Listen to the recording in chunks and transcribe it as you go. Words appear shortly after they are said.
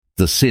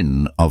The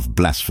Sin of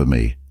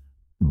Blasphemy,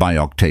 by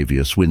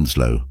Octavius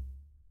Winslow.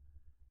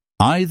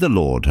 I, the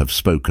Lord, have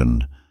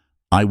spoken.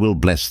 I will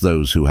bless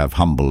those who have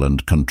humble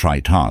and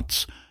contrite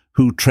hearts,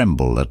 who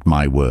tremble at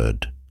my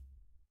word.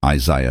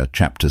 Isaiah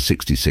chapter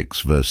 66,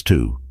 verse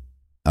 2.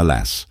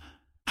 Alas,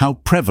 how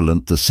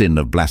prevalent the sin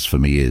of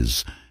blasphemy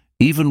is,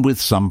 even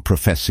with some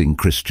professing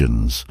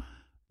Christians.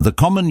 The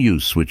common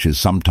use which is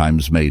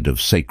sometimes made of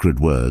sacred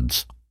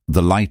words,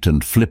 the light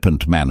and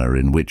flippant manner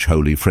in which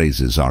holy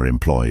phrases are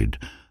employed,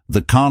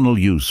 the carnal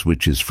use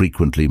which is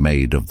frequently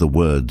made of the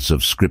words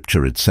of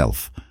Scripture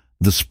itself,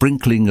 the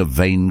sprinkling of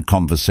vain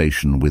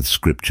conversation with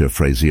Scripture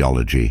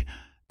phraseology,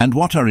 and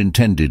what are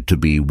intended to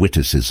be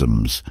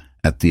witticisms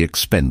at the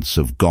expense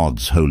of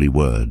God's holy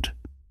word.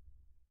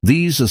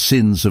 These are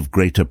sins of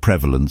greater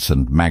prevalence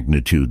and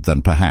magnitude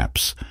than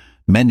perhaps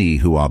many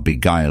who are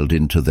beguiled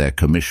into their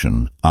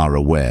commission are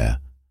aware.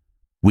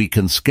 We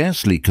can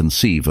scarcely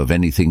conceive of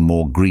anything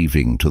more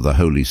grieving to the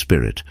Holy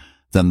Spirit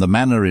than the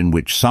manner in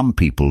which some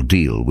people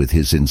deal with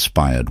his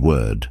inspired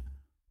word.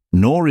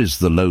 Nor is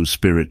the low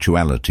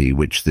spirituality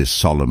which this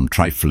solemn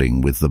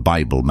trifling with the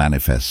Bible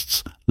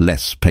manifests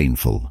less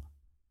painful.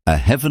 A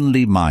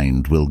heavenly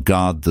mind will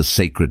guard the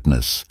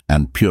sacredness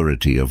and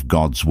purity of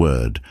God's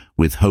word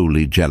with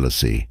holy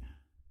jealousy.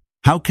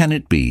 How can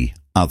it be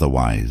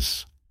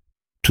otherwise?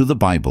 To the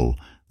Bible,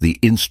 the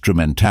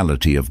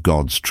instrumentality of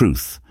God's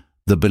truth,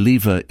 the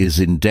believer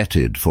is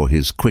indebted for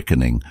his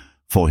quickening,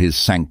 for his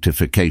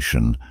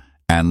sanctification,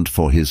 and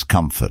for his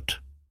comfort.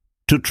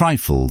 To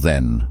trifle,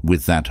 then,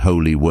 with that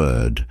holy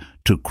word,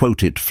 to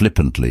quote it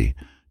flippantly,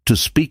 to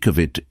speak of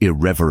it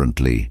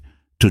irreverently,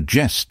 to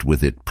jest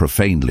with it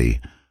profanely,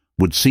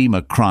 would seem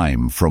a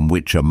crime from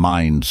which a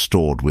mind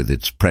stored with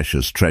its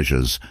precious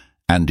treasures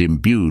and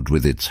imbued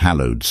with its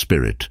hallowed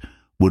spirit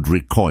would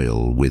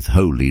recoil with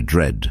holy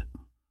dread.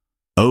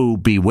 Oh,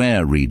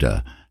 beware,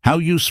 reader, how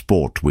you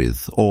sport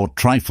with or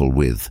trifle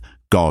with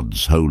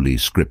God's holy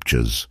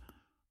Scriptures.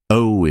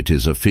 Oh, it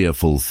is a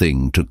fearful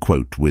thing to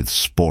quote with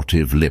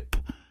sportive lip,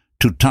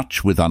 to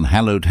touch with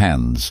unhallowed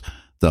hands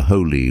the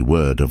holy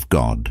word of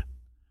God.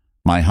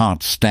 My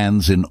heart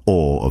stands in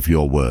awe of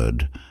your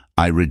word.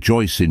 I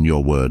rejoice in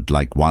your word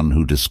like one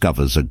who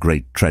discovers a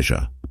great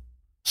treasure.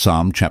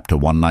 Psalm chapter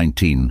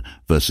 119,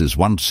 verses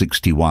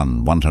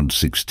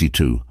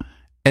 161-162.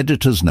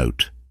 Editor's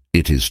note: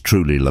 it is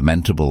truly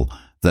lamentable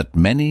that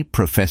many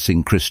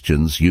professing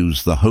Christians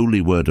use the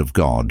holy word of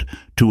God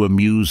to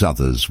amuse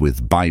others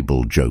with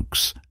Bible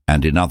jokes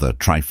and in other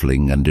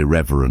trifling and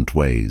irreverent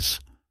ways.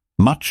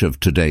 Much of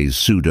today's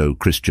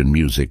pseudo-Christian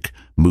music,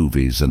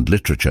 movies and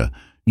literature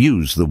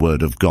use the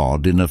word of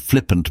God in a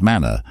flippant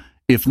manner,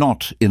 if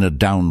not in a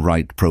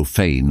downright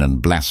profane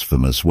and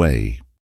blasphemous way.